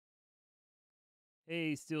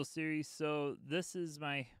Hey, Steelseries. So this is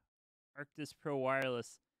my Arctis Pro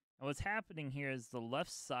Wireless. And what's happening here is the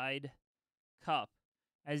left side cup,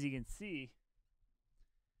 as you can see,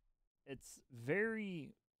 it's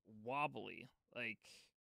very wobbly. Like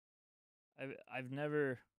I've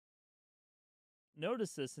never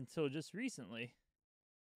noticed this until just recently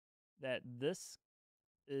that this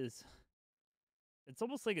is it's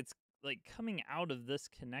almost like it's like coming out of this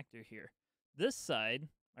connector here. This side,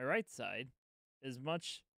 my right side, is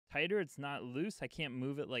much tighter. It's not loose. I can't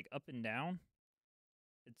move it like up and down.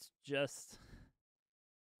 It's just,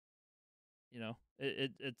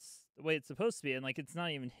 it's the way it's supposed to be, and like it's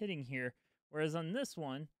not even hitting here. Whereas on this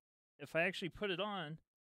one, if I actually put it on,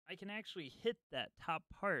 I can actually hit that top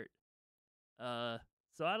part.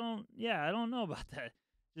 So I don't know about that.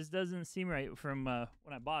 Just doesn't seem right from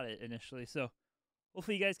when I bought it initially. So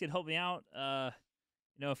hopefully you guys can help me out.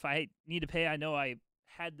 If I need to pay, I know I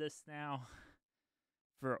had this now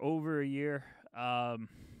for over a year.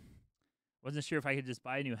 Wasn't sure if I could just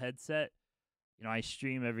buy a new headset. I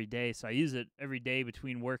stream every day, so I use it every day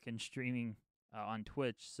between work and streaming on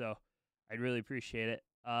Twitch. So I'd really appreciate it.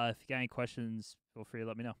 If you got any questions, feel free to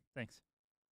let me know. Thanks.